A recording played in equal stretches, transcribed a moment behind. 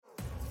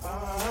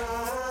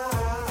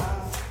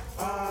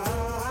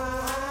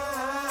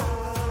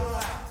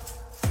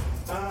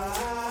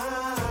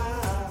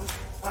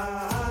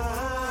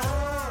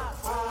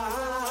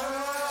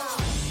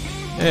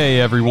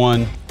Hey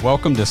everyone,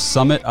 welcome to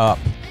Summit Up,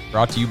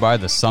 brought to you by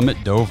the Summit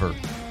Dover.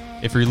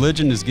 If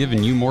religion is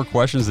giving you more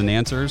questions than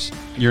answers,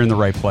 you're in the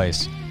right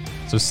place.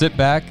 So sit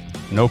back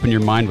and open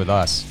your mind with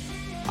us.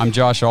 I'm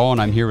Josh All,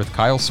 and I'm here with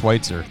Kyle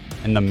Schweitzer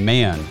and the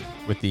man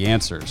with the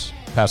answers,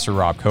 Pastor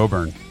Rob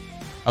Coburn.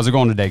 How's it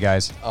going today,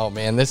 guys? Oh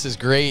man, this is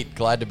great.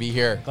 Glad to be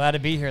here. Glad to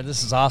be here.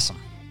 This is awesome.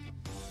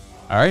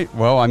 All right,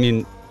 well,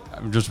 I'm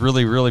just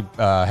really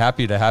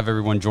happy to have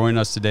everyone join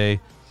us today.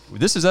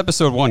 This is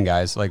episode 1,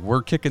 guys. Like,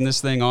 we're kicking this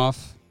thing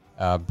off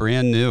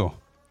brand new.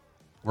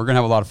 We're going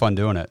to have a lot of fun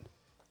doing it.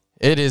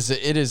 It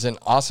is an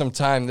awesome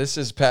time. This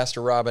is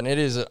Pastor Rob, and it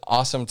is an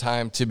awesome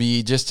time to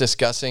be just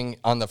discussing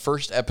on the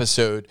first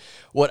episode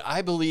what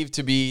I believe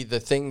to be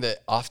the thing that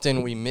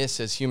often we miss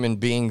as human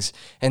beings,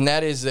 and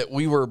that is that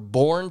we were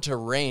born to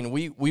reign.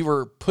 We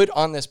were put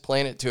on this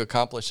planet to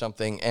accomplish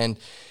something, and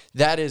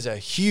that is a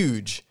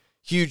huge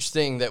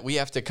thing that we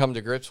have to come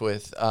to grips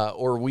with,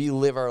 or we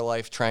live our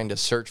life trying to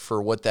search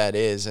for what that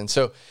is. And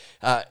so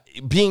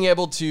being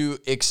able to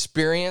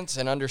experience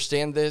and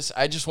understand this,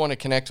 I just want to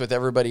connect with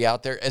everybody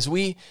out there. As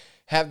we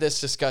have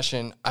this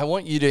discussion, I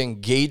want you to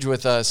engage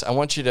with us. I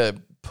want you to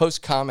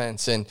post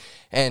comments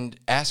and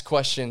ask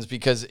questions,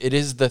 because it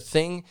is the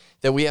thing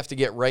that we have to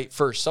get right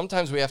first.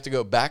 Sometimes we have to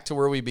go back to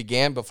where we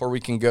began before we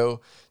can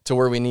go to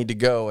where we need to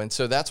go. And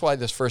so that's why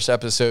this first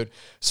episode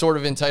sort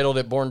of entitled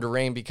it Born to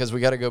Reign, because we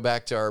got to go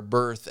back to our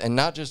birth, and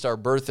not just our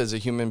birth as a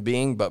human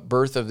being, but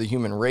birth of the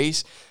human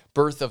race,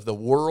 birth of the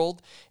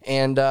world,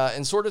 and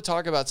sort of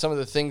talk about some of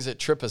the things that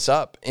trip us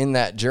up in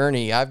that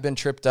journey. I've been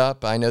tripped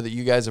up. I know that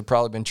you guys have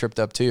probably been tripped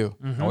up too.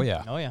 Mm-hmm. Oh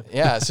yeah.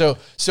 Yeah. So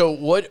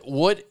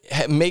what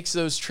makes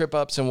those trip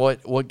ups, and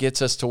what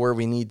gets us to where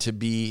we need to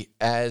be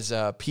as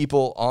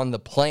people on the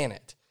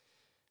planet?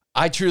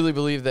 I truly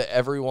believe that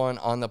everyone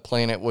on the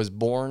planet was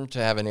born to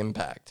have an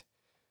impact.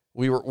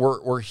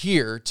 We're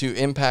here to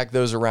impact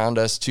those around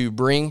us, to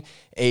bring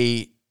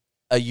a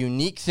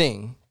unique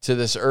thing to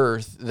this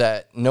earth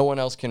that no one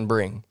else can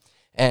bring.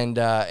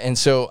 And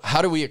so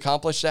how do we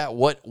accomplish that?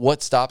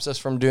 What stops us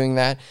from doing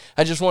that?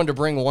 I just wanted to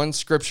bring one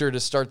scripture to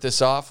start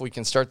this off. We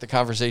can start the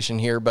conversation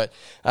here, but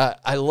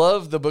I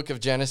love the book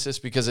of Genesis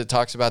because it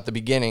talks about the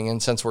beginning.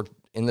 And since we're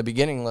in the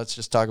beginning, let's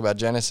just talk about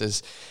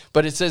Genesis.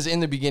 But it says, in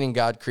the beginning,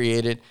 God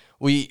created.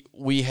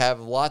 We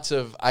have lots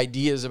of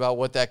ideas about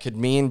what that could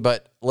mean,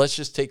 but let's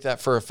just take that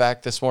for a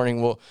fact this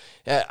morning. Well,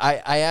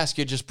 I ask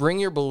you, just bring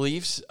your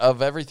beliefs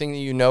of everything that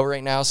you know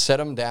right now, set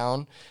them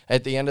down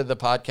at the end of the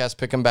podcast,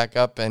 pick them back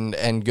up,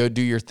 and go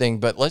do your thing.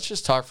 But let's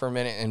just talk for a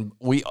minute. And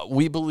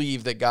we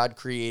believe that God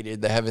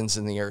created the heavens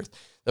and the earth,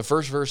 the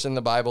first verse in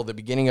the Bible, the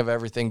beginning of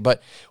everything.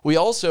 But we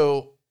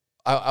also,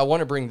 I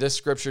want to bring this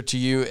scripture to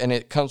you, and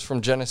it comes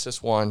from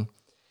Genesis 1.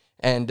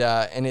 And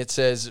it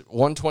says,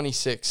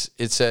 1:26,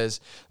 it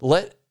says,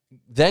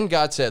 Then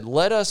God said,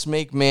 let us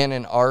make man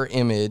in our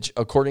image,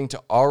 according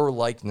to our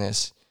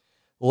likeness.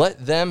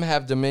 Let them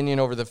have dominion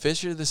over the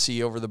fish of the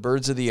sea, over the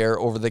birds of the air,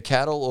 over the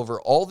cattle,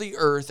 over all the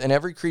earth, and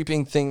every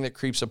creeping thing that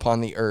creeps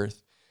upon the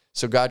earth.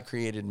 So God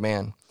created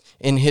man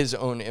in his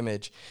own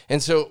image.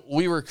 And so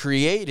we were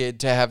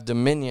created to have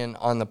dominion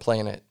on the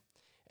planet.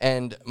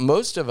 And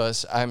most of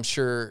us, I'm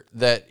sure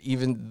that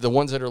even the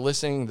ones that are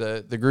listening,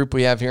 the group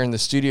we have here in the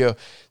studio,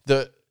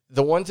 the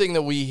one thing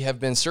that we have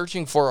been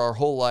searching for our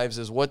whole lives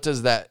is, what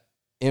does that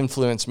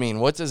influence mean?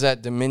 What does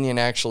that dominion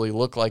actually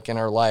look like in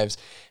our lives?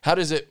 How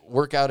does it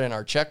work out in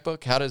our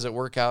checkbook? How does it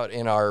work out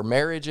in our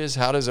marriages?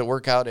 How does it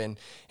work out in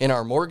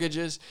our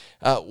mortgages?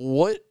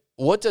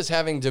 What does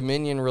having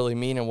dominion really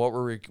mean, and what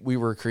we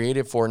were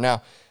created for?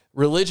 Now,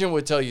 religion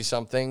would tell you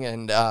something,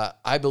 and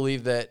I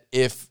believe that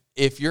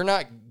if you're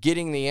not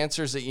getting the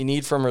answers that you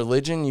need from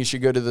religion, you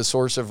should go to the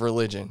source of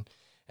religion.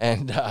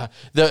 And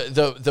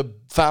the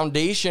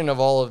foundation of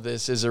all of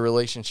this is a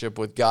relationship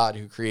with God,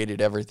 who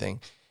created everything.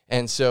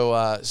 And so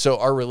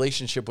our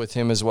relationship with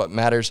him is what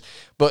matters.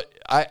 But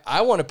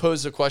I want to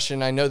pose the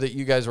question. I know that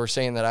you guys were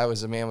saying that I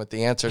was the man with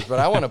the answers, but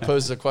I want to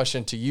pose the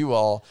question to you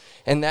all.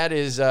 And that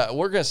is,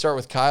 we're going to start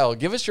with Kyle.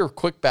 Give us your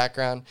quick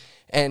background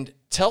and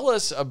tell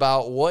us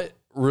about what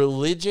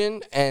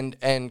religion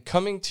and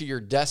coming to your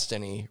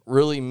destiny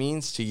really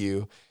means to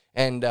you,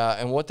 and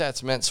what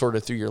that's meant sort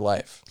of through your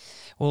life.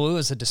 Well, it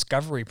was a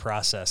discovery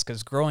process,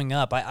 because growing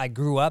up, I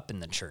grew up in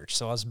the church,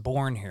 so I was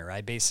born here.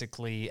 I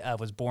basically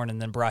was born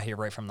and then brought here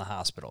right from the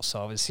hospital,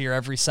 so I was here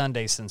every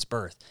Sunday since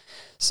birth.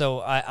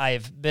 So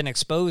I've been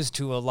exposed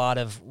to a lot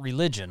of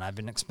religion. I've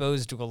been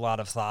exposed to a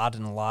lot of thought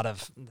and a lot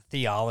of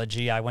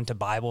theology. I went to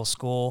Bible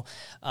school,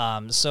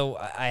 so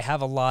I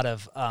have a lot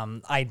of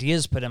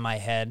ideas put in my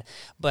head.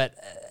 But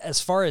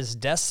as far as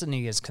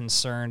destiny is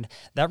concerned,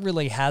 that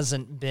really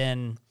hasn't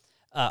been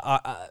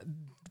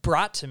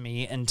brought to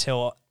me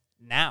until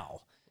now.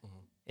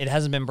 It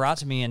hasn't been brought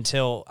to me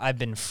until I've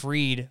been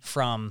freed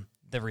from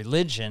the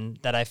religion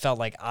that I felt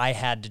like I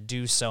had to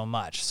do so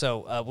much.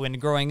 So when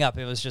growing up,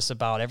 it was just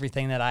about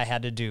everything that I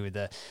had to do,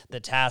 the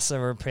tasks that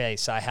were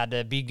placed. I had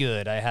to be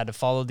good. I had to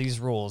follow these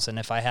rules. And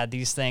if I had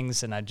these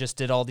things and I just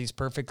did all these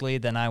perfectly,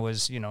 then I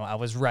was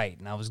right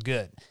and I was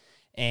good.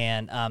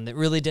 And it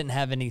really didn't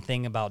have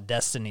anything about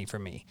destiny for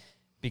me,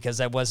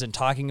 because I wasn't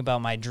talking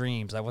about my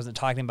dreams. I wasn't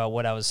talking about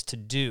what I was to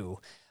do.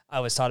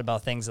 I was taught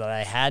about things that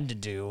I had to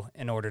do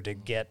in order to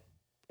get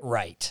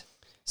right.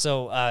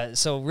 So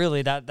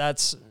really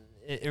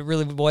it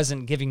really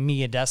wasn't giving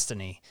me a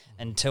destiny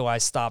until I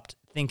stopped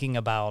thinking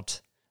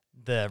about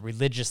the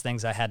religious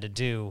things I had to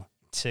do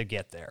to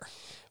get there.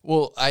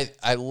 Well,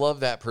 I love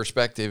that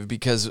perspective,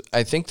 because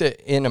I think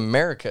that in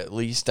America, at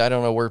least, I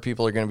don't know where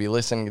people are going to be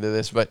listening to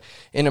this, but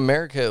in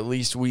America, at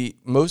least,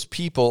 most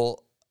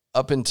people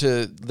up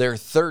into their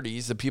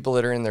 30s, the people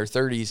that are in their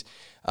 30s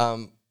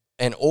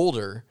and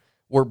older,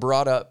 were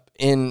brought up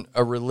in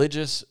a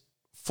religious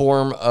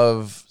form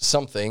of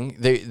something.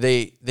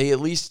 They at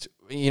least,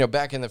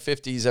 back in the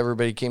 50s,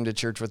 everybody came to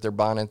church with their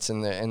bonnets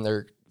and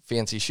their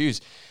fancy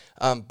shoes,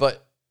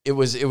 but it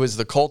was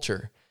the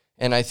culture.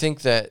 And I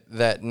think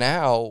that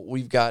now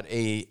we've got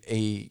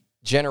a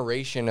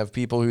generation of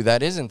people who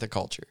that isn't the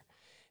culture.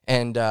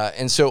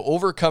 And so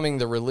overcoming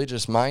the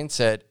religious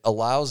mindset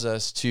allows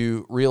us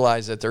to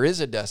realize that there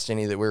is a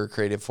destiny that we were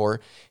created for.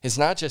 It's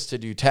not just to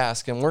do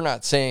tasks. And we're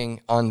not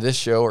saying on this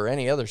show or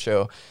any other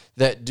show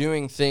that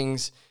doing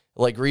things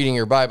like reading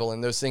your Bible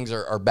and those things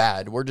are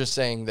bad. We're just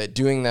saying that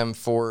doing them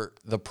for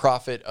the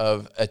profit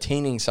of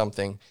attaining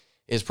something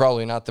is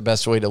probably not the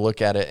best way to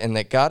look at it. And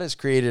that God has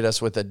created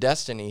us with a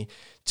destiny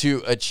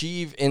to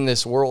achieve in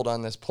this world,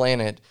 on this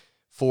planet,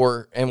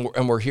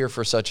 and we're here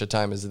for such a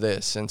time as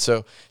this. And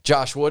so,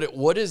 Josh,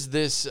 what is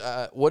this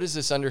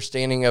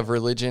understanding of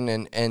religion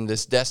and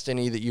this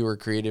destiny that you were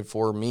created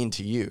for mean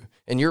to you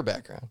and your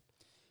background?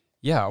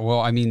 Yeah, well,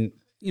 I mean,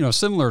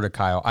 similar to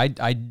Kyle,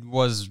 I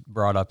was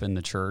brought up in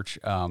the church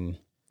from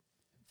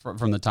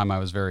the time I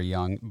was very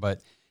young,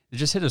 but it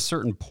just hit a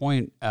certain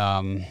point,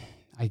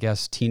 I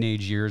guess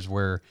teenage years,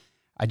 where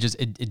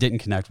it didn't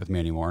connect with me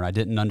anymore, and I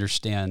didn't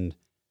understand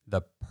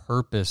the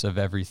purpose of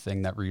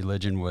everything that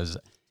religion was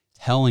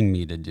telling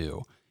me to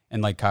do.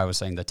 And like Kyle was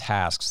saying, the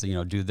tasks,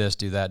 do this,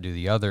 do that, do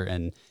the other,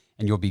 and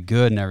you'll be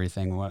good and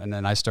everything. And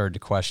then I started to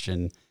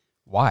question,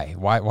 why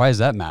does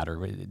that matter?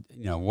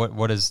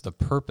 What is the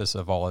purpose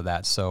of all of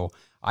that? So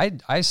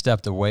I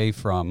stepped away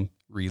from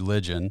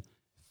religion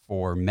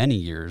for many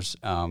years,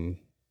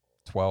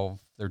 12,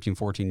 13,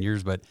 14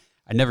 years, but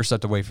I never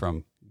stepped away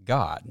from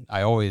God.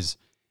 I always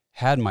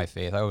had my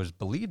faith. I always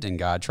believed in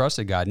God,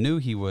 trusted God, knew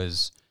he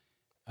was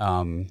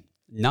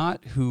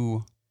not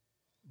who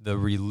the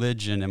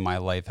religion in my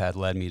life had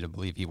led me to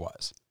believe he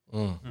was,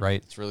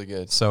 right? It's really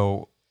good.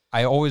 So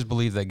I always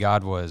believed that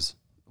God was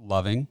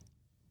loving,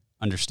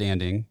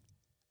 understanding,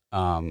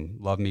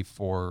 loved me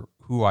for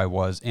who I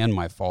was and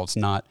my faults,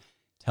 not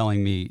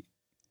telling me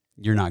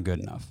you're not good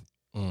enough,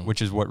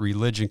 which is what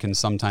religion can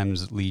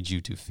sometimes lead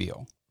you to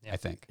feel, I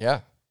think.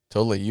 Yeah,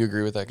 totally. You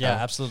agree with that, Kyle?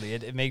 Yeah, absolutely.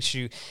 It makes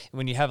you,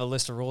 when you have a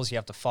list of rules you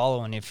have to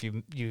follow, and if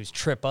you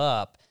trip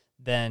up,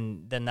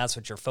 then that's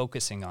what you're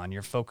focusing on.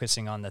 You're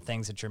focusing on the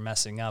things that you're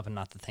messing up and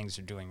not the things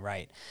you're doing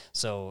right.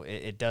 So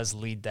it does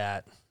lead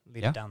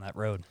it down that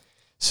road.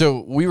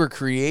 So we were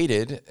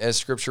created, as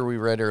scripture we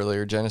read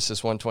earlier,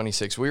 Genesis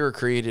 1:26, we were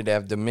created to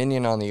have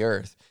dominion on the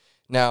earth.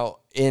 Now,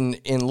 in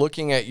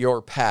looking at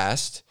your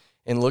past,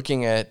 in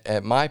looking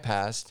at my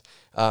past,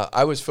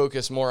 I was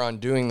focused more on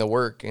doing the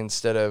work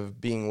instead of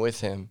being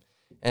with him.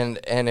 And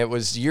it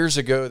was years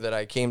ago that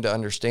I came to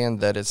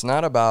understand that it's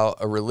not about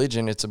a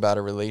religion, it's about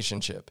a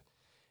relationship.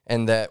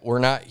 And that we're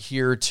not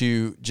here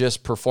to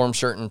just perform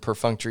certain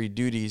perfunctory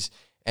duties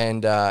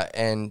and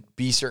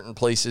be certain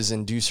places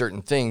and do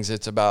certain things.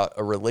 It's about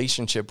a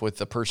relationship with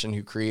the person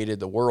who created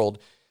the world,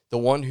 the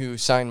one who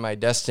signed my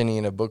destiny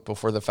in a book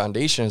before the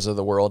foundations of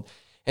the world.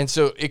 And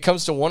so it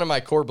comes to one of my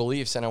core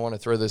beliefs, and I want to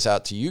throw this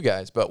out to you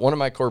guys, but one of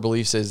my core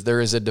beliefs is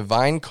there is a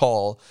divine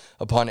call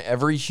upon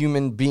every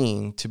human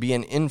being to be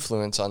an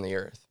influence on the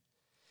earth.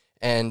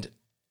 And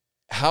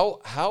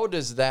how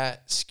does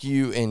that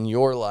skew in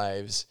your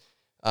lives,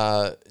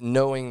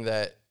 knowing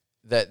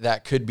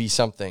that could be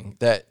something,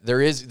 that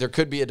there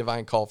could be a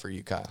divine call for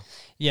you, Kyle?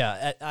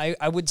 Yeah,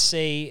 I would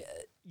say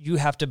you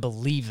have to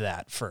believe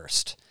that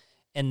first,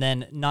 and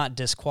then not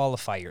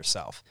disqualify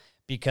yourself.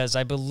 Because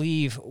I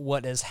believe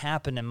what has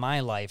happened in my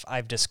life,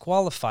 I've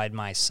disqualified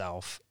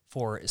myself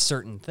for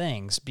certain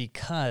things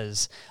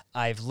because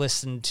I've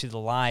listened to the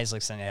lies,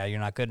 like saying, yeah, you're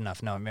not good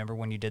enough. No, remember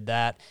when you did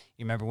that?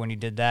 You remember when you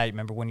did that? You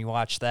remember when you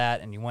watched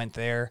that and you went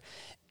there?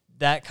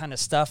 That kind of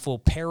stuff will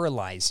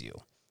paralyze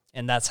you.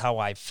 And that's how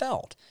I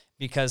felt,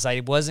 because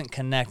I wasn't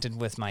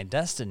connected with my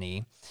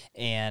destiny.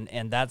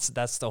 And that's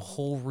the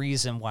whole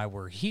reason why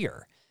we're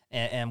here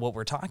and what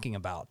we're talking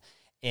about.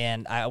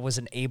 And I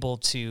wasn't able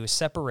to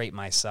separate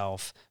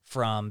myself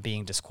from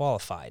being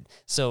disqualified.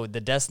 So the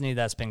destiny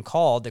that's been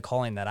called, the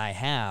calling that I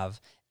have,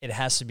 it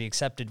has to be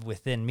accepted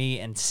within me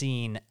and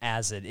seen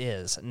as it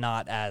is,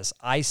 not as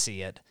I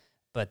see it,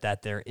 but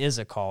that there is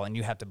a call, and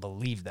you have to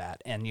believe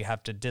that, and you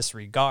have to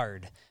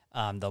disregard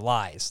the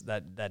lies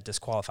that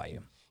disqualify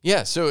you.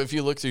 Yeah, so if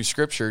you look through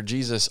Scripture,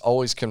 Jesus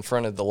always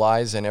confronted the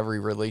lies in every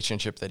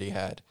relationship that he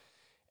had.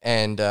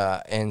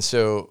 And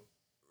so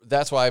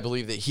that's why I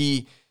believe that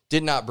he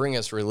did not bring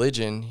us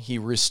religion. He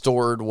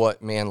restored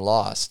what man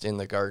lost in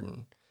the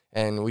garden.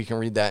 And we can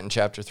read that in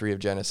chapter 3 of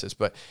Genesis.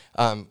 But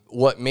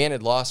what man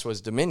had lost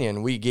was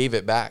dominion. We gave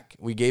it back.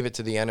 We gave it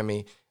to the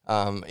enemy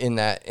in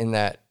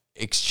that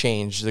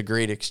exchange, the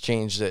great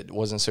exchange that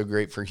wasn't so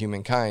great for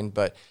humankind.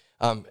 But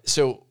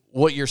so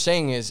what you're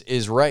saying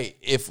is right.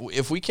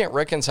 If we can't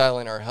reconcile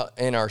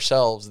in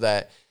ourselves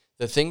that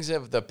the things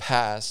of the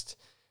past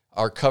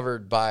are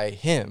covered by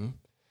him,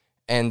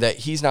 and that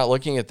he's not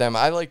looking at them.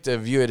 I like to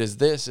view it as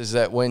this, is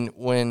that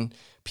when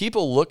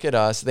people look at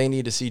us, they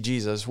need to see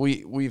Jesus.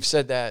 We've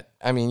said that.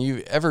 I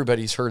mean,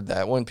 everybody's heard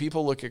that. When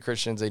people look at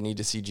Christians, they need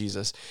to see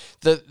Jesus.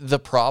 The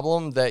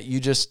problem that you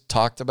just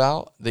talked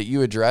about, that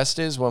you addressed,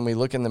 is when we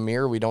look in the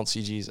mirror, we don't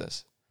see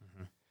Jesus.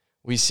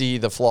 We see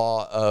the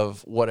flaw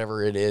of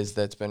whatever it is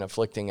that's been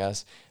afflicting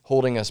us,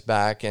 holding us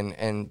back,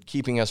 and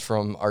keeping us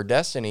from our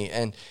destiny,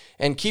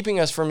 and keeping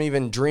us from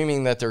even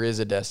dreaming that there is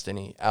a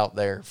destiny out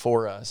there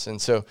for us.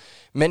 And so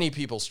many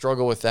people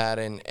struggle with that,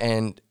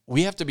 and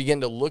we have to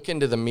begin to look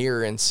into the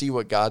mirror and see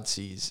what God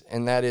sees.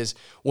 And that is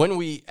when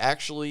we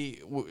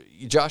actually,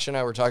 Josh and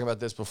I were talking about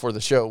this before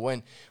the show,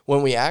 when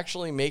we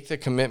actually make the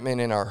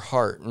commitment in our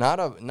heart, not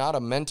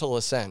a mental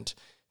assent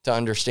to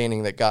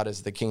understanding that God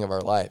is the King of our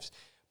lives,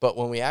 but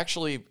when we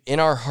actually, in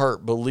our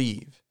heart,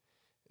 believe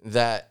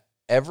that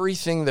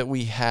everything that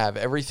we have,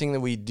 everything that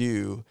we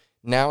do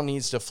now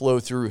needs to flow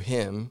through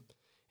him,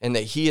 and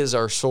that he is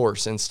our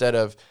source instead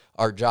of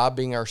our job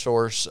being our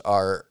source,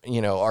 our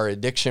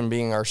addiction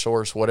being our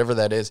source, whatever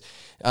that is,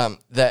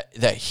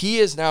 that he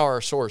is now our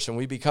source, and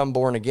we become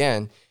born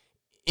again,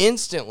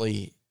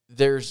 instantly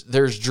there's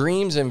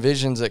dreams and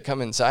visions that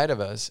come inside of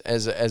us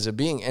as a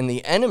being. And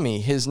the enemy,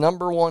 his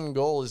number one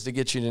goal is to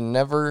get you to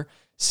never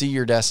see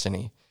your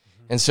destiny.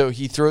 And so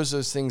he throws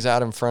those things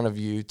out in front of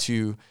you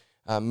to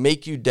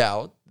make you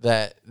doubt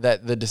that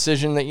the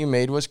decision that you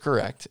made was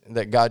correct,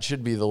 that God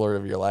should be the Lord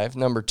of your life.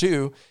 Number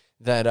two,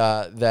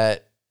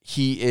 that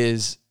he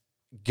is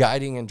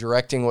guiding and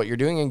directing what you're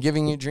doing and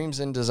giving you dreams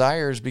and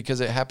desires because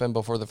it happened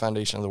before the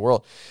foundation of the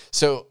world.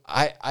 So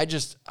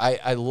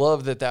I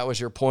love that was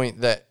your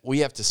point, that we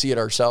have to see it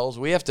ourselves.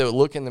 We have to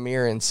look in the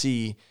mirror and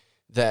see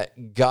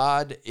that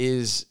God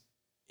is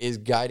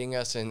guiding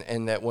us,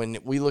 and that when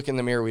we look in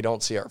the mirror, we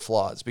don't see our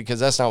flaws, because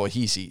that's not what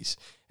he sees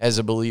as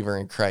a believer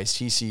in Christ.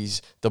 He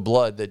sees the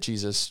blood that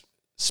Jesus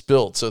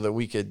spilled so that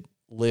we could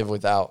live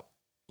without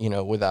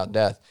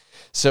death.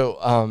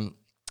 So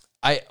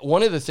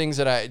one of the things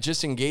that I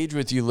just engage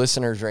with you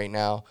listeners right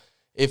now,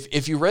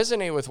 if you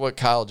resonate with what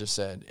Kyle just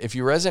said, if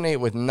you resonate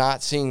with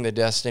not seeing the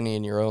destiny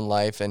in your own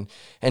life and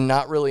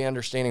not really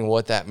understanding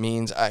what that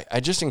means, I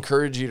just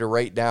encourage you to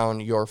write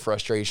down your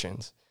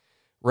frustrations.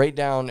 Write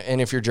down,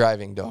 and if you're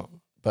driving, don't.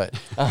 But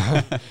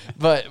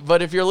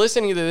but if you're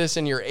listening to this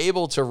and you're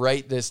able to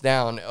write this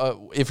down,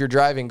 if you're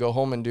driving, go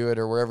home and do it,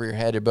 or wherever you're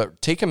headed.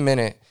 But take a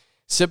minute,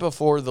 sit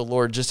before the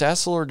Lord. Just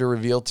ask the Lord to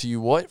reveal to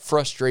you what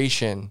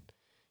frustration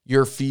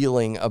you're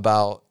feeling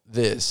about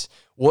this.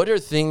 What are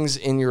things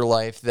in your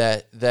life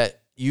that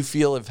you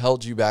feel have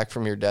held you back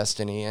from your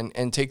destiny,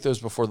 and take those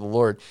before the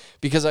Lord.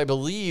 Because I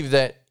believe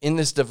that in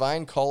this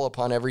divine call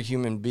upon every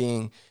human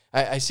being,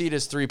 I see it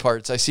as three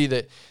parts. I see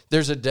that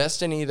there's a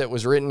destiny that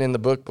was written in the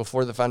book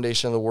before the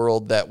foundation of the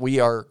world that we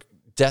are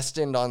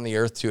destined on the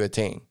earth to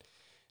attain.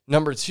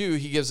 Number two,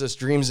 he gives us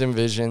dreams and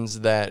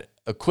visions that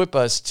equip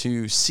us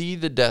to see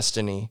the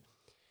destiny,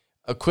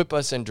 equip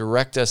us and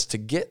direct us to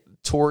get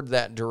toward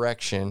that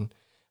direction.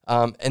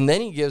 And then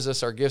he gives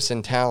us our gifts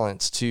and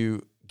talents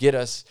to get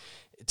us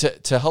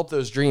to help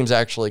those dreams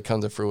actually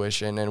come to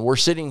fruition. And we're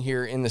sitting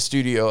here in the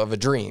studio of a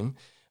dream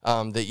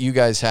that you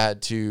guys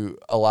had to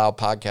allow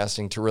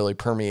podcasting to really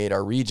permeate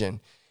our region.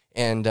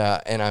 And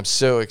I'm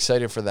so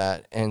excited for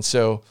that. And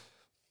so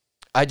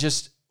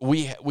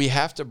we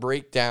have to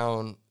break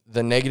down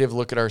the negative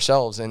look at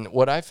ourselves. And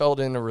what I felt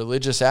in a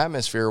religious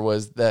atmosphere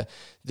was the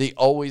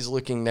always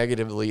looking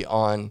negatively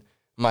on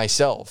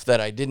myself,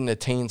 that I didn't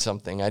attain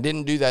something. I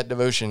didn't do that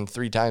devotion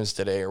 3 times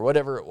today, or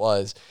whatever it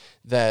was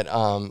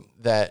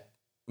that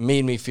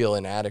made me feel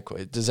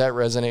inadequate. Does that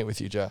resonate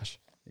with you, Josh?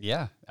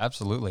 Yeah,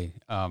 absolutely.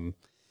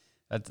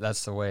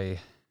 That's the way,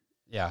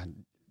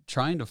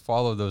 trying to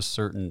follow those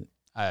certain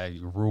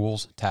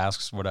rules,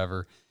 tasks,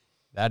 whatever,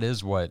 that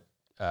is what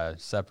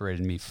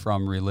separated me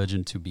from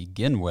religion to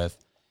begin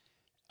with.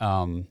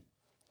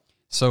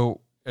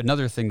 So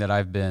another thing that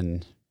I've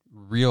been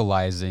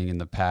realizing in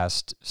the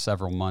past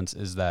several months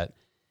is that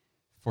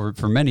for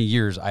many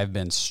years I've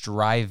been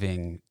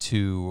striving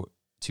to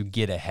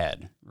get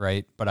ahead,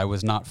 right? But I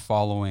was not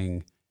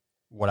following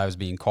what I was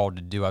being called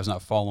to do. I was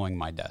not following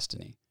my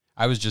destiny.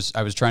 I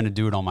was trying to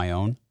do it on my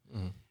own,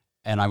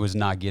 and I was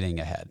not getting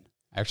ahead.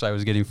 Actually, I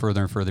was getting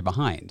further and further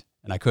behind,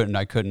 and I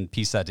couldn't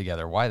piece that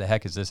together. Why the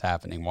heck is this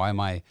happening? Why am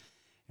I,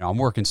 I'm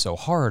working so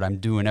hard. I'm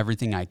doing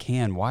everything I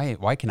can.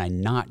 Why can I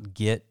not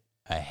get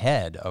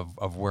ahead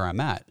of where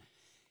I'm at?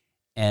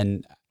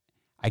 And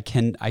I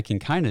can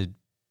kind of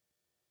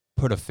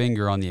put a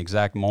finger on the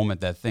exact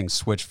moment that thing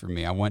switched for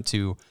me. I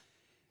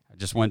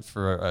just went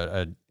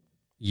for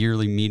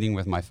yearly meeting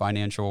with my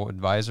financial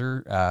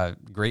advisor,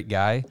 great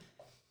guy.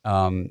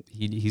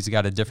 He's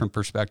got a different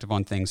perspective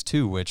on things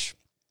too, which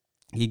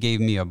he gave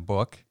me a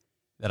book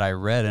that I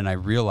read, and I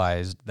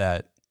realized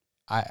that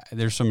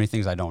there's so many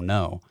things I don't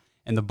know.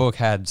 And the book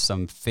had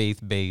some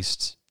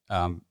faith-based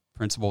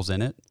principles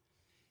in it.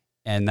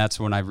 And that's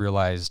when I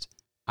realized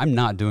I'm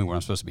not doing what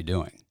I'm supposed to be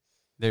doing.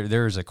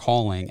 There is a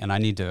calling, and I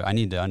need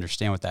to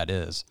understand what that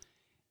is.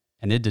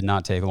 And it did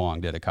not take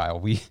long, did it,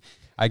 Kyle?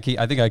 I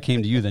think I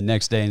came to you the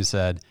next day and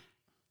said,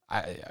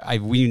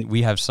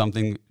 we have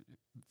something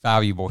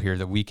valuable here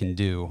that we can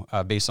do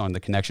based on the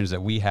connections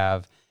that we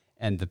have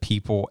and the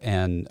people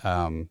and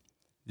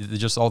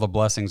just all the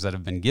blessings that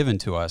have been given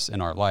to us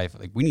in our life.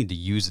 Like, we need to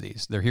use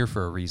these. They're here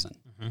for a reason.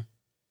 Mm-hmm.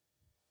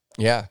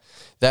 Yeah,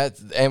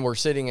 and we're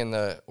sitting in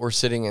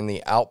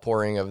the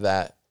outpouring of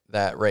that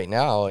right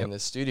now in the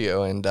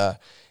studio,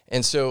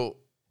 and so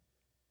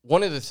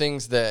one of the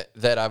things that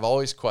I've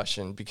always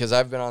questioned, because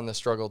I've been on the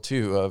struggle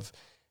too of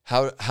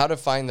how to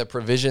find the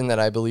provision that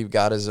I believe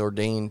God has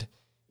ordained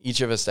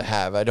each of us to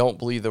have. I don't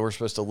believe that we're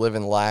supposed to live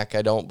in lack.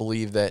 I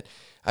believe that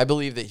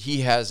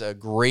He has a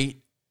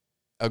great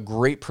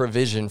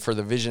provision for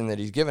the vision that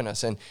He's given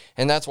us, and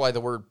that's why the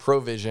word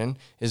provision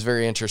is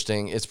very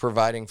interesting. It's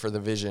providing for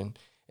the vision.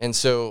 And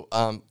so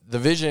the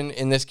vision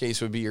in this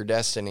case would be your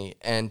destiny.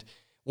 And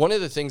one of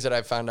the things that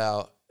I found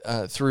out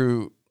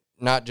through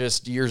not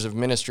just years of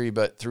ministry,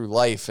 but through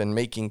life and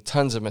making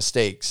tons of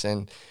mistakes.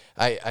 And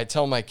I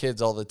tell my kids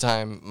all the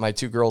time, my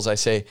two girls, I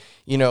say,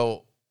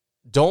 don't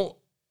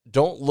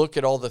look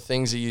at all the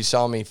things that you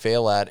saw me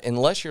fail at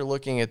unless you're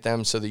looking at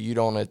them so that you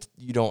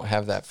don't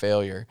have that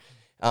failure.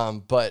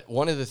 But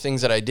one of the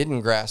things that I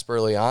didn't grasp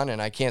early on,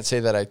 and I can't say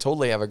that I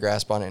totally have a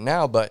grasp on it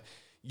now, but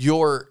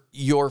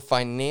your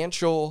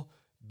financial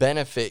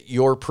benefit,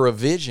 your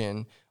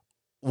provision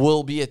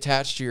will be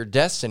attached to your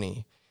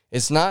destiny.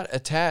 It's not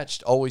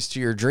attached always to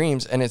your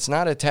dreams, and it's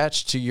not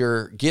attached to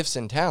your gifts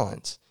and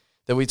talents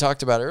that we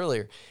talked about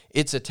earlier.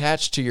 It's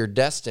attached to your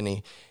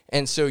destiny.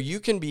 And so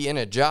you can be in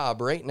a job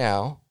right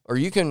now, or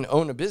you can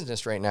own a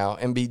business right now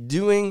and be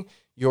doing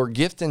your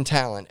gift and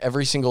talent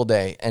every single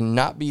day and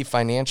not be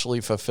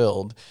financially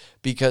fulfilled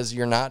because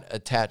you're not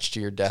attached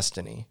to your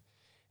destiny.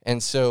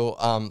 And so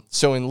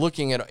in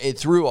looking at it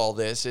through all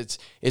this,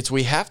 it's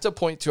we have to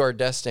point to our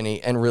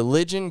destiny, and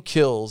religion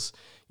kills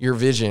your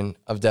vision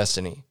of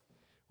destiny.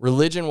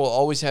 Religion will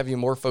always have you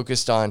more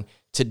focused on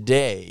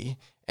today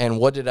and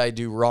what did I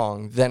do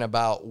wrong than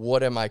about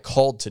what am I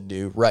called to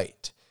do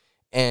right.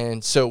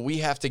 And so we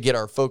have to get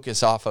our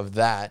focus off of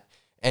that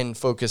and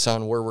focus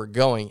on where we're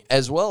going,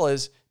 as well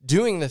as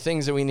doing the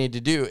things that we need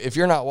to do. If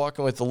you're not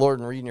walking with the Lord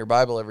and reading your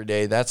Bible every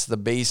day, that's the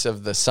base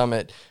of the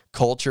Summit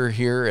culture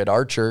here at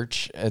our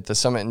church, at the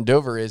Summit in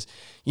Dover, is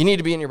you need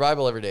to be in your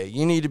Bible every day.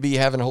 You need to be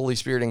having Holy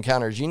Spirit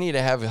encounters. You need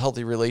to have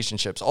healthy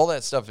relationships. All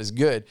that stuff is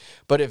good.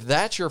 But if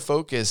that's your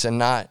focus and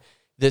not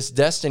this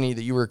destiny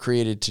that you were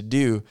created to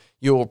do,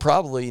 you will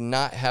probably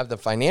not have the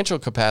financial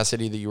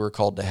capacity that you were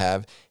called to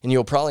have, and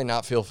you'll probably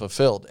not feel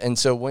fulfilled. And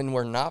so when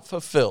we're not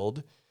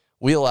fulfilled,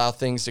 we allow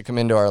things to come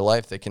into our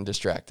life that can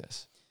distract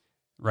us.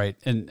 Right.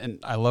 And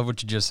I love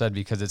what you just said,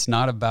 because it's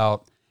not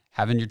about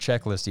having your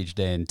checklist each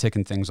day and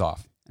ticking things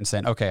off and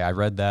saying, okay, I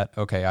read that.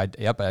 Okay,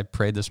 I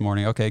prayed this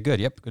morning. Okay, good.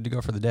 Yep, good to go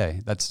for the day.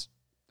 It's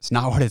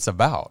not what it's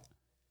about.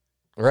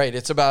 Right.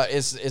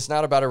 It's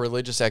not about a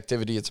religious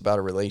activity. It's about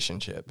a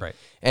relationship. Right.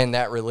 And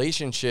that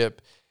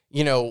relationship,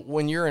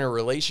 when you're in a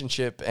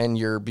relationship and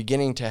you're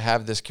beginning to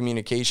have this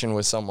communication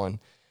with someone,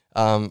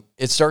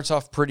 it starts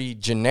off pretty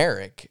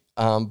generic.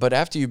 But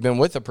after you've been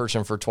with a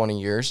person for 20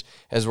 years,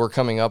 as we're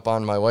coming up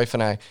on my wife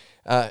and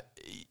I,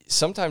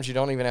 sometimes you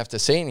don't even have to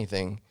say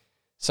anything.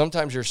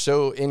 Sometimes you're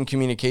so in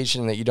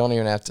communication that you don't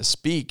even have to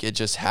speak. It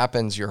just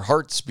happens. Your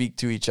hearts speak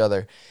to each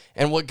other.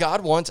 And what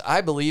God wants,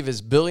 I believe,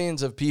 is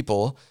billions of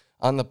people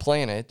on the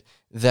planet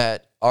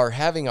that are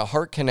having a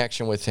heart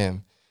connection with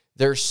Him.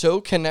 They're so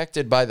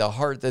connected by the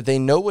heart that they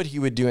know what He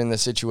would do in the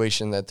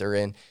situation that they're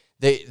in.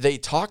 They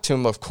talk to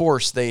Him, of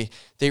course. They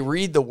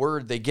read the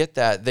Word. They get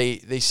that.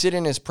 They sit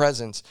in His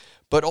presence.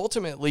 But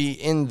ultimately,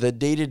 in the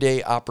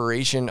day-to-day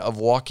operation of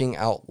walking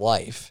out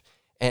life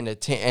and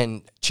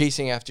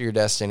chasing after your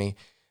destiny,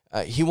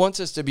 He wants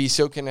us to be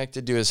so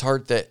connected to His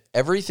heart that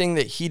everything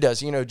that He does,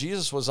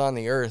 Jesus was on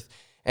the earth,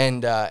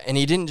 and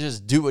He didn't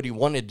just do what He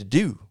wanted to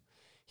do.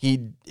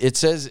 It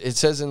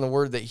says in the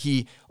Word that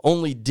He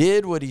only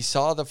did what He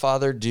saw the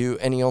Father do,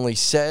 and He only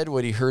said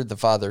what He heard the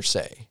Father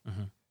say.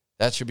 Mm-hmm.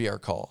 That should be our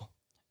call.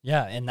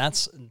 Yeah, and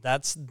that's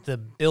the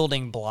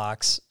building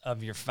blocks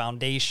of your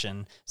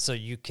foundation so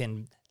you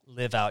can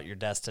live out your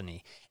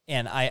destiny.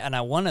 And I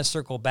want to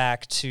circle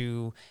back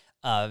to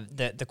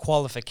the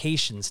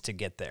qualifications to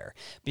get there,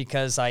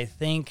 because I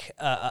think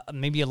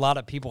maybe a lot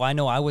of people, I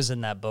know I was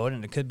in that boat,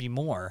 and it could be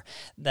more,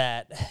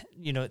 that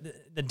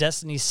the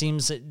destiny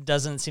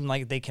doesn't seem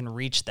like they can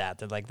reach that.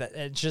 They're like that.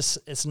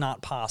 It's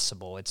not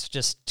possible. It's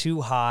just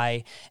too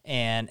high,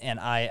 and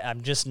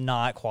I'm just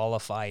not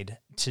qualified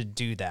to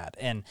do that.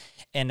 And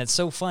it's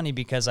so funny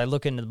because I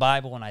look into the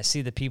Bible and I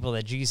see the people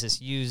that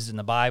Jesus used in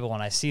the Bible,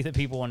 and I see the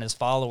people and his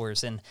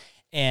followers, and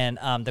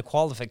the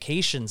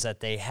qualifications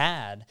that they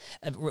had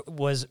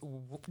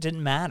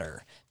didn't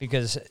matter,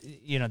 because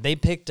they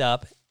picked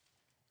up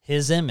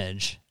his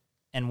image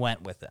and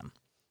went with him.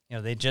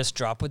 They just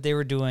dropped what they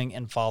were doing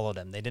and followed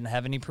him. They didn't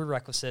have any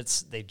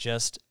prerequisites. They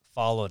just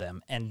followed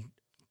him and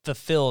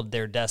fulfilled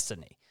their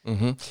destiny.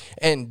 Mm-hmm.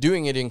 And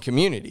doing it in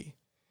community.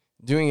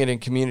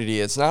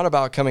 It's not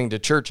about coming to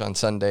church on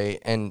Sunday,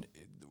 and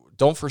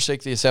don't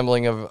forsake the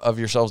assembling of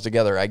yourselves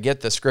together. I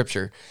get the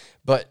scripture,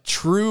 but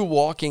true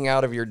walking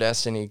out of your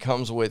destiny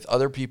comes with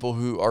other people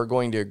who are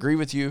going to agree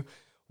with you,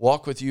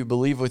 walk with you,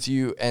 believe with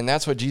you, and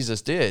that's what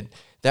Jesus did.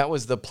 That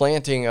was the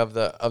planting of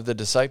the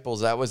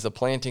disciples. That was the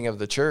planting of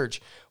the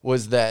church,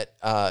 was that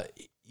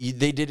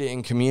they did it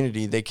in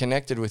community. They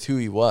connected with who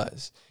he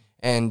was.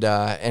 And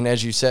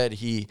as you said,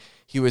 he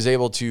was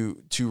able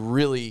to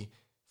really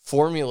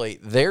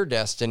formulate their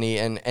destiny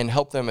and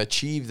help them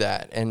achieve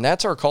that. And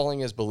that's our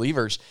calling as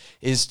believers,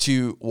 is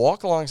to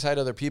walk alongside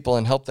other people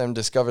and help them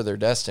discover their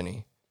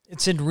destiny.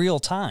 It's in real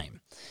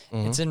time.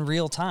 Mm-hmm. It's in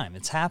real time.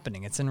 It's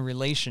happening. It's in a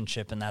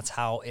relationship, and that's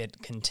how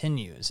it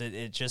continues.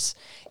 It just,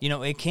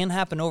 it can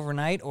happen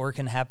overnight, or it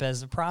can happen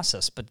as a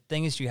process. But the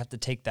thing is, you have to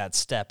take that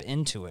step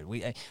into it.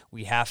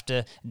 We have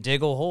to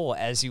dig a hole,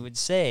 as you would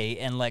say,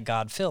 and let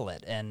God fill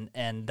it.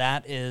 And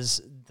that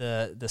is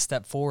the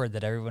step forward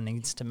that everyone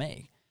needs to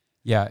make.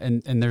 Yeah,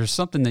 and there's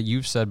something that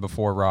you've said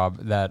before, Rob,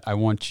 that I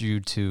want you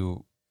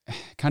to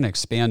kind of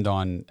expand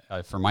on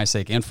for my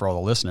sake and for all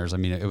the listeners. I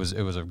mean, it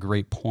was a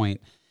great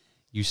point.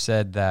 You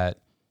said that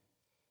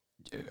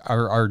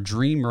our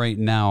dream right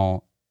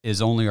now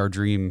is only our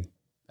dream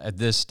at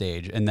this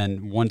stage, and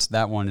then once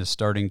that one is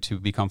starting to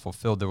become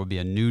fulfilled, there will be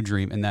a new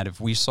dream, and that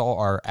if we saw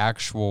our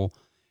actual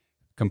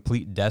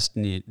complete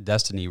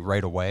destiny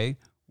right away,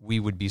 we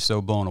would be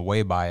so blown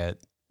away by it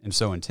and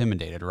so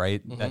intimidated,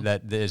 right? Mm-hmm.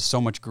 That is so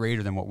much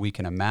greater than what we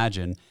can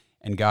imagine,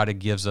 and God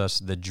gives us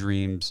the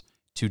dreams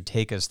to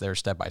take us there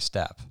step by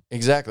step.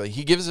 Exactly.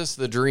 He gives us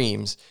the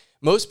dreams.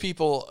 Most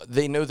people,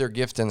 they know their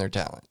gift and their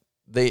talent.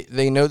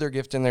 They know their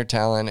gift and their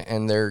talent,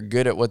 and they're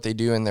good at what they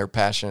do, and they're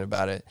passionate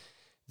about it.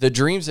 The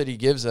dreams that he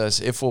gives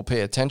us, if we'll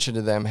pay attention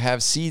to them,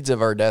 have seeds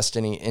of our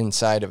destiny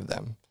inside of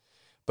them.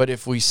 But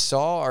if we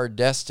saw our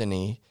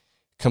destiny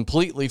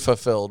completely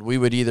fulfilled, we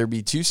would either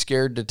be too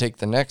scared to take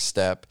the next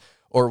step,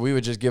 or we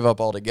would just give up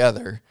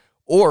altogether,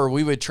 or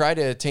we would try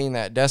to attain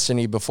that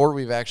destiny before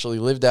we've actually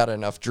lived out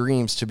enough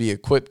dreams to be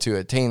equipped to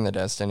attain the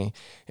destiny,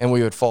 and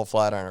we would fall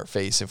flat on our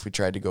face if we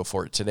tried to go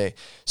for it today.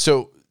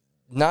 So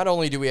not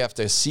only do we have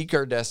to seek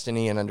our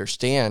destiny and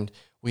understand,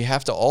 we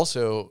have to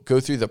also go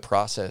through the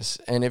process.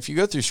 And if you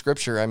go through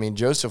Scripture, I mean,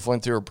 Joseph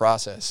went through a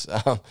process.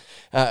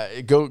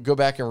 Go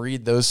back and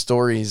read those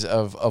stories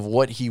of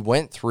what he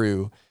went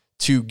through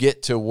to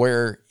get to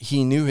where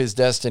he knew his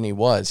destiny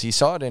was. He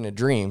saw it in a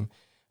dream,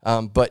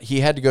 but he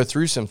had to go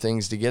through some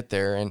things to get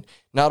there, and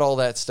not all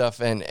that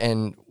stuff.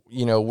 And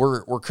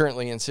we're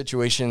currently in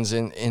situations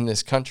in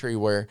this country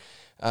where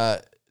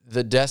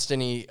the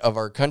destiny of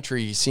our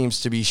country seems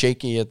to be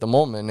shaky at the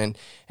moment.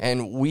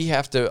 And we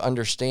have to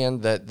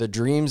understand that the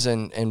dreams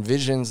and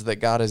visions that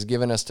God has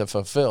given us to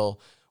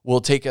fulfill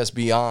will take us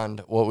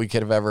beyond what we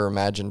could have ever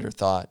imagined or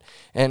thought.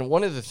 And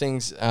one of the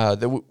things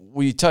that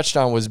we touched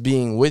on was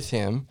being with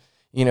him.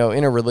 In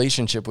a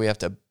relationship, we have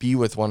to be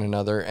with one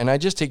another. And I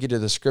just take you to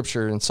the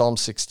scripture in Psalm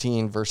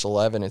 16, verse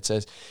 11. It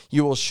says,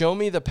 "You will show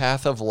me the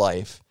path of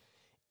life.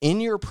 In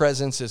your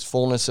presence is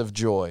fullness of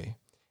joy,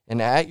 and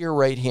at your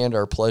right hand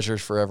are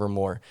pleasures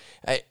forevermore."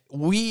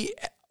 We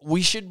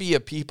should be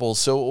a people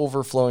so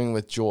overflowing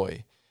with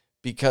joy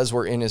because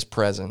we're in his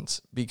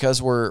presence,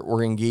 because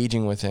we're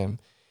engaging with him.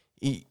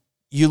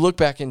 You look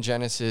back in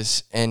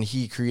Genesis, and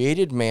he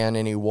created man,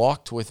 and he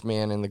walked with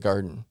man in the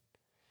garden.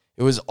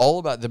 It was all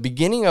about the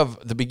beginning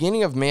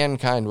of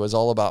mankind was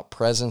all about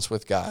presence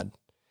with God.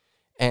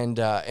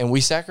 And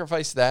we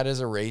sacrificed that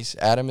as a race.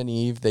 Adam and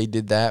Eve, they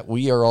did that.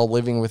 We are all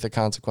living with the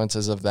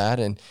consequences of that.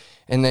 And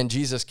then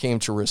Jesus came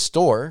to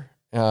restore,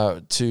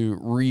 to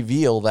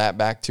reveal that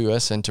back to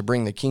us and to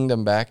bring the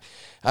kingdom back.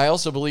 I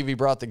also believe he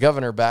brought the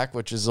governor back,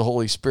 which is the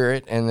Holy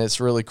Spirit, and it's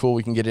really cool.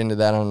 We can get into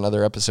that on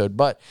another episode.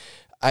 But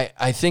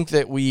I think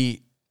that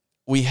we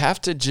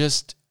have to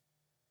just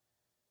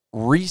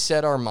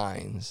reset our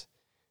minds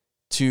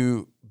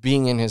to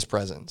being in his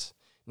presence.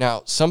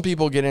 Now, some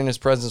people get in his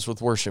presence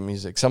with worship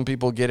music. Some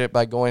people get it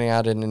by going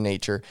out into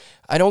nature.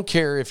 I don't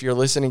care if you're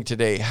listening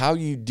today how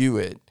you do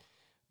it,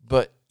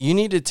 but you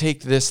need to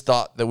take this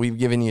thought that we've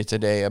given you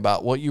today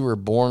about what you were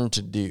born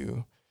to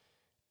do,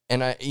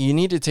 and you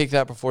need to take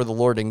that before the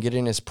Lord and get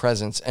in his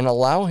presence and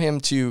allow him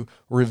to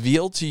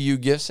reveal to you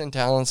gifts and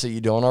talents that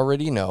you don't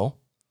already know.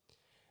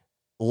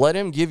 let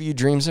him give you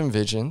dreams and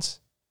visions,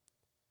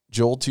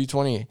 Joel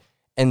 2:28,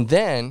 and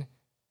then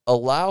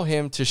allow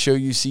him to show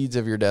you seeds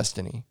of your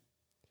destiny.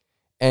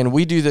 And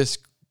we do this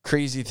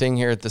crazy thing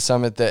here at the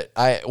Summit that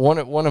one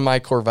of my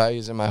core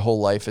values in my whole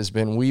life has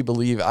been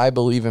I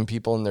believe in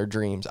people and their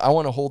dreams. I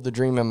want to hold the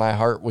dream in my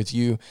heart with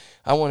you.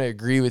 I want to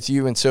agree with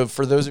you. And so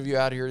for those of you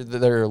out here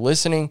that are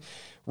listening,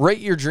 write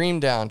your dream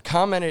down,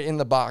 comment it in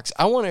the box.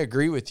 I want to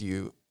agree with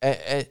you.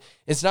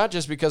 It's not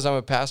just because I'm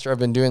a pastor. I've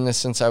been doing this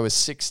since I was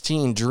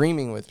 16,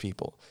 dreaming with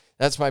people.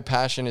 That's my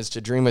passion, is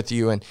to dream with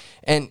you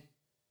and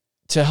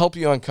to help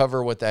you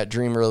uncover what that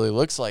dream really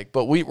looks like.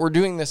 But we're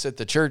doing this at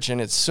the church, and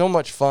it's so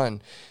much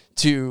fun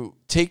to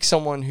take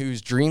someone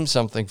who's dreamed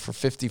something for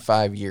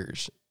 55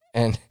 years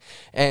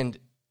and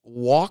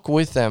walk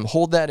with them,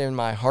 hold that in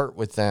my heart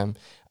with them.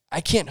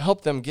 I can't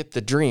help them get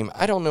the dream.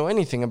 I don't know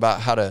anything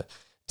about how to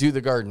do the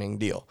gardening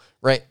deal,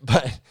 right?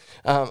 But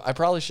I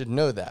probably should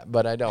know that,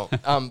 but I don't.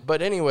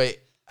 But anyway,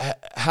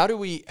 how do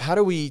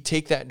we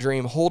take that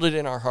dream, hold it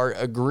in our heart,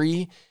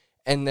 agree,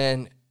 and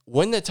then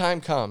when the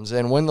time comes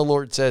and when the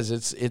Lord says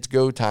it's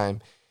go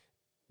time,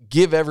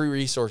 give every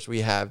resource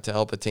we have to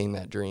help attain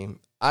that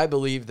dream. I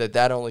believe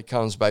that only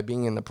comes by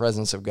being in the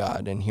presence of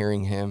God and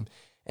hearing him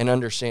and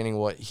understanding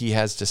what he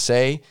has to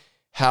say,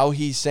 how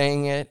he's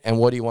saying it, and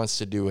what he wants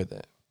to do with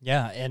it.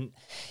 Yeah, and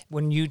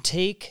when you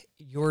take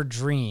your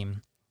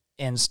dream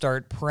and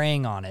start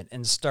praying on it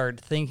and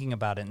start thinking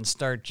about it and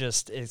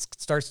it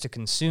starts to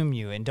consume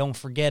you, and don't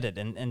forget it,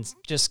 and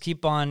just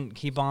keep on.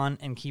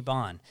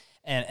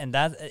 And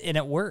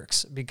it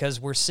works, because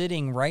we're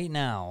sitting right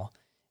now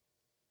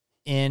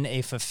in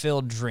a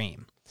fulfilled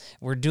dream.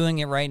 We're doing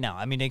it right now.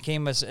 I mean, it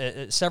came us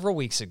several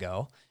weeks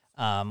ago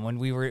when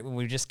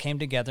we just came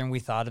together and we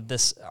thought of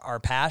this. Our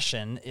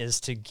passion is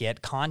to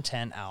get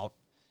content out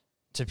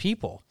to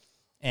people.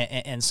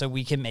 And so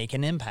we can make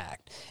an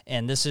impact,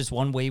 and this is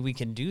one way we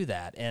can do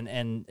that.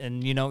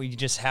 And you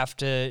just have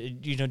to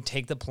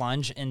take the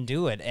plunge and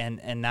do it.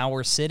 And now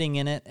we're sitting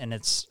in it, and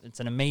it's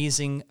an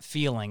amazing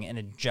feeling, and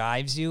it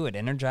jives you, it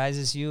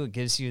energizes you, it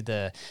gives you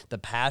the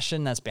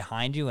passion that's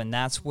behind you, and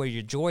that's where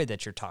your joy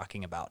that you're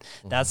talking about.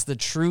 Mm-hmm. That's the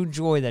true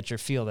joy that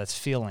that's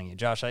feeling you.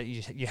 Josh,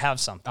 you have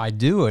something. I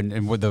do,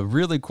 and what the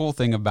really cool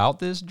thing about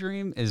this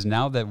dream is,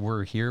 now that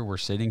we're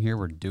sitting here,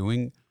 we're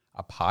doing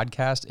a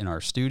podcast in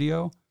our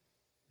studio.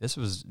 This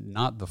was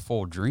not the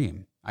full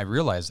dream. I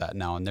realize that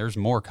now, and there's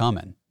more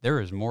coming. There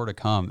is more to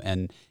come,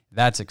 and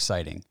that's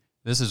exciting.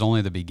 This is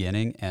only the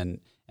beginning, and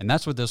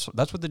that's what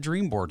the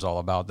dream board's all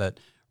about,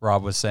 that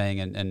Rob was saying.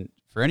 And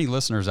for any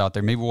listeners out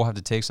there, maybe we'll have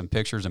to take some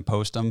pictures and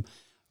post them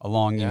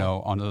along,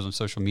 on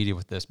social media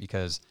with this,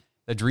 because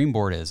the dream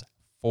board is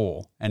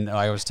full. And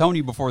I was telling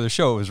you before the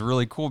show, it was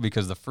really cool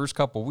because the first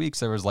couple of weeks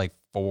there was like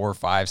 4,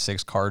 5,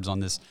 6 cards on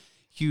this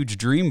huge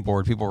dream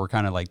board. People were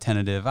kind of like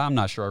tentative. I'm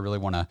not sure I really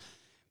want to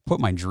put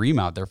my dream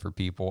out there for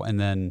people. And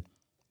then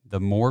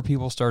the more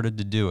people started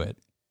to do it,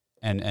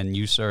 and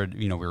you started,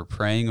 we were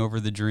praying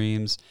over the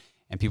dreams,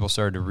 and people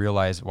started to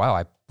realize, wow,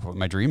 I put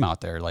my dream out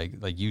there.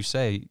 Like you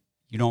say,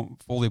 you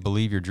don't fully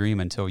believe your dream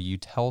until you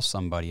tell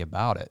somebody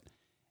about it.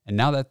 And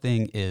now that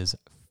thing is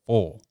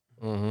full.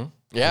 Mm-hmm.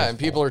 Yeah, and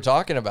people are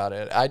talking about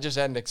it. I just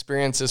had an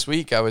experience this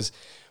week. I was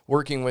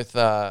working with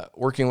a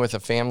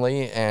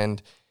family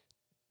and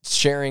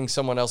sharing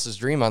someone else's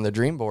dream on the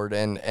dream board,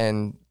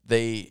 and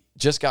they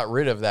just got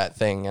rid of that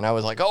thing. And I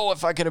was like, oh,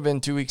 if I could have been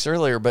 2 weeks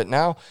earlier. But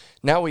now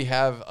we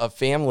have a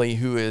family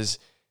who is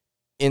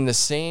in the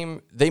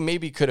same, they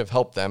maybe could have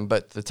helped them,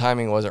 but the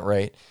timing wasn't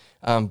right.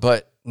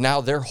 But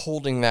now they're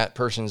holding that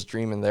person's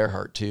dream in their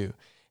heart too.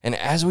 And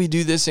as we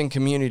do this in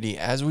community,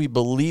 as we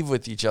believe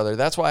with each other,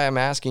 that's why I'm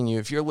asking you,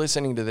 if you're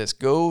listening to this,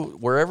 go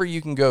wherever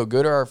you can go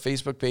to our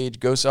Facebook page,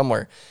 go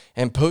somewhere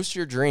and post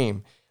your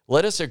dream.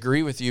 Let us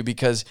agree with you,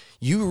 because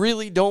you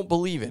really don't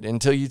believe it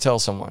until you tell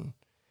someone.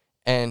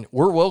 And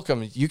we're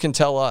welcome. You can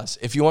tell us.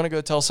 If you want to go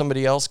tell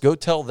somebody else, go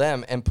tell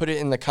them and put it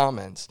in the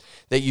comments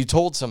that you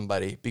told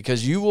somebody,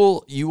 because you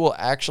will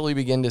actually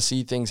begin to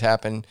see things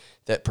happen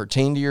that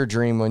pertain to your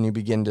dream when you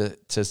begin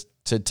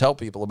to tell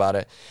people about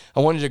it. I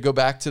wanted to go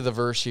back to the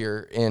verse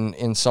here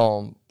in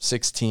Psalm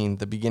 16.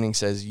 The beginning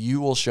says, "You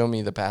will show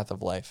me the path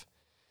of life."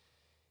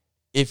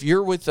 If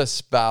you're with a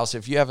spouse,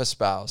 if you have a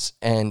spouse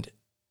and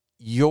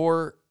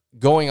you're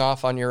going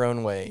off on your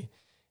own way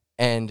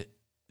and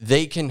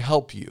they can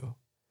help you,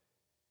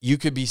 you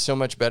could be so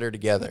much better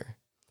together.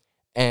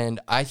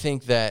 And I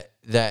think that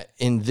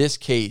in this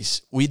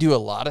case, we do a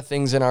lot of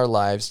things in our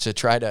lives to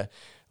try to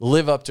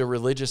live up to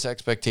religious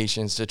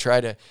expectations, to try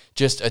to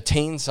just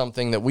attain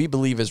something that we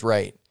believe is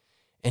right.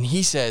 And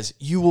he says,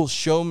 you will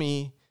show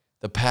me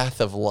the path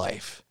of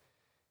life.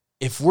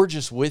 If we're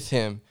just with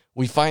him,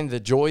 we find the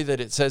joy that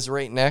it says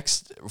right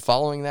next.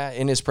 Following that,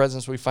 in his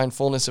presence, we find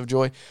fullness of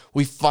joy.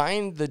 We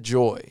find the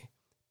joy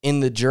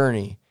in the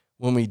journey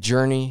when we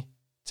journey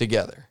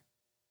together.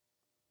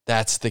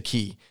 That's the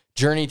key.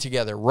 Journey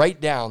together. Write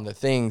down the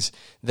things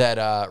that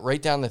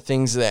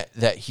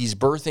he's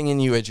birthing in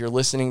you as you're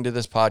listening to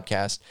this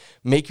podcast.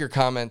 Make your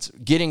comments.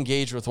 Get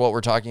engaged with what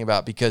we're talking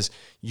about, because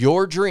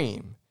your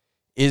dream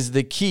is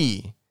the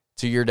key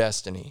to your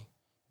destiny.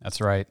 That's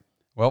right.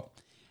 Well,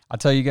 I'll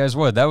tell you guys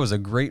what, that was a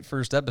great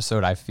first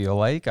episode, I feel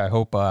like. I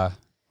hope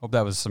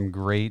that was some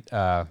great,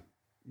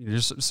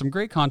 just some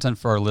great content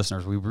for our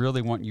listeners. We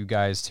really want you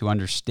guys to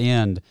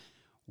understand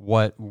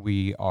what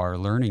we are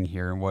learning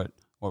here and what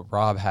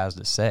Rob has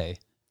to say.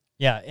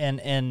 Yeah,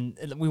 and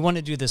we want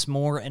to do this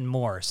more and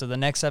more. So the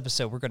next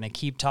episode, we're going to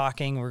keep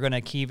talking. We're going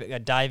to keep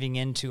diving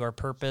into our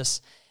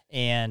purpose,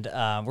 and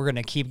we're going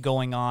to keep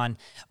going on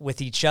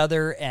with each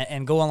other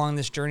and go along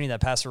this journey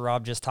that Pastor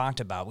Rob just talked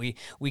about.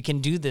 We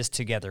can do this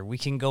together. We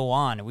can go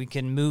on. We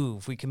can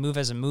move. We can move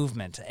as a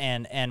movement,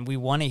 and we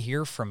want to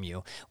hear from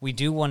you. We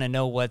do want to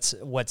know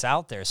what's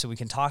out there so we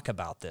can talk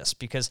about this,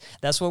 because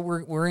that's what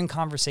we're in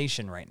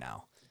conversation right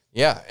now.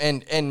 Yeah,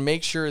 and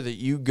make sure that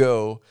you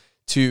go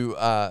to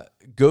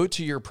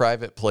your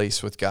private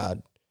place with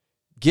God.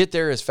 Get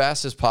there as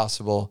fast as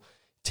possible.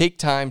 Take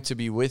time to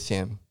be with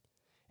him.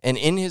 And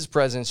in his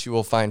presence, you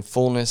will find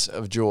fullness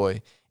of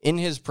joy. In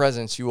his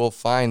presence, you will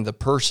find the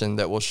person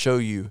that will show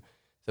you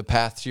the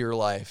path to your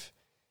life.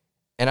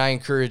 And I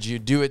encourage you,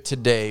 do it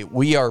today.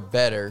 We are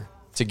better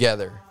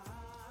together.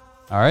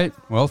 All right.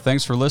 Well,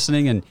 thanks for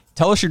listening, and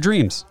tell us your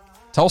dreams.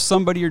 Tell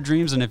somebody your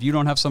dreams, and if you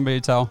don't have somebody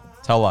to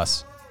tell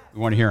us. We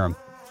want to hear them.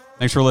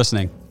 Thanks for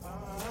listening.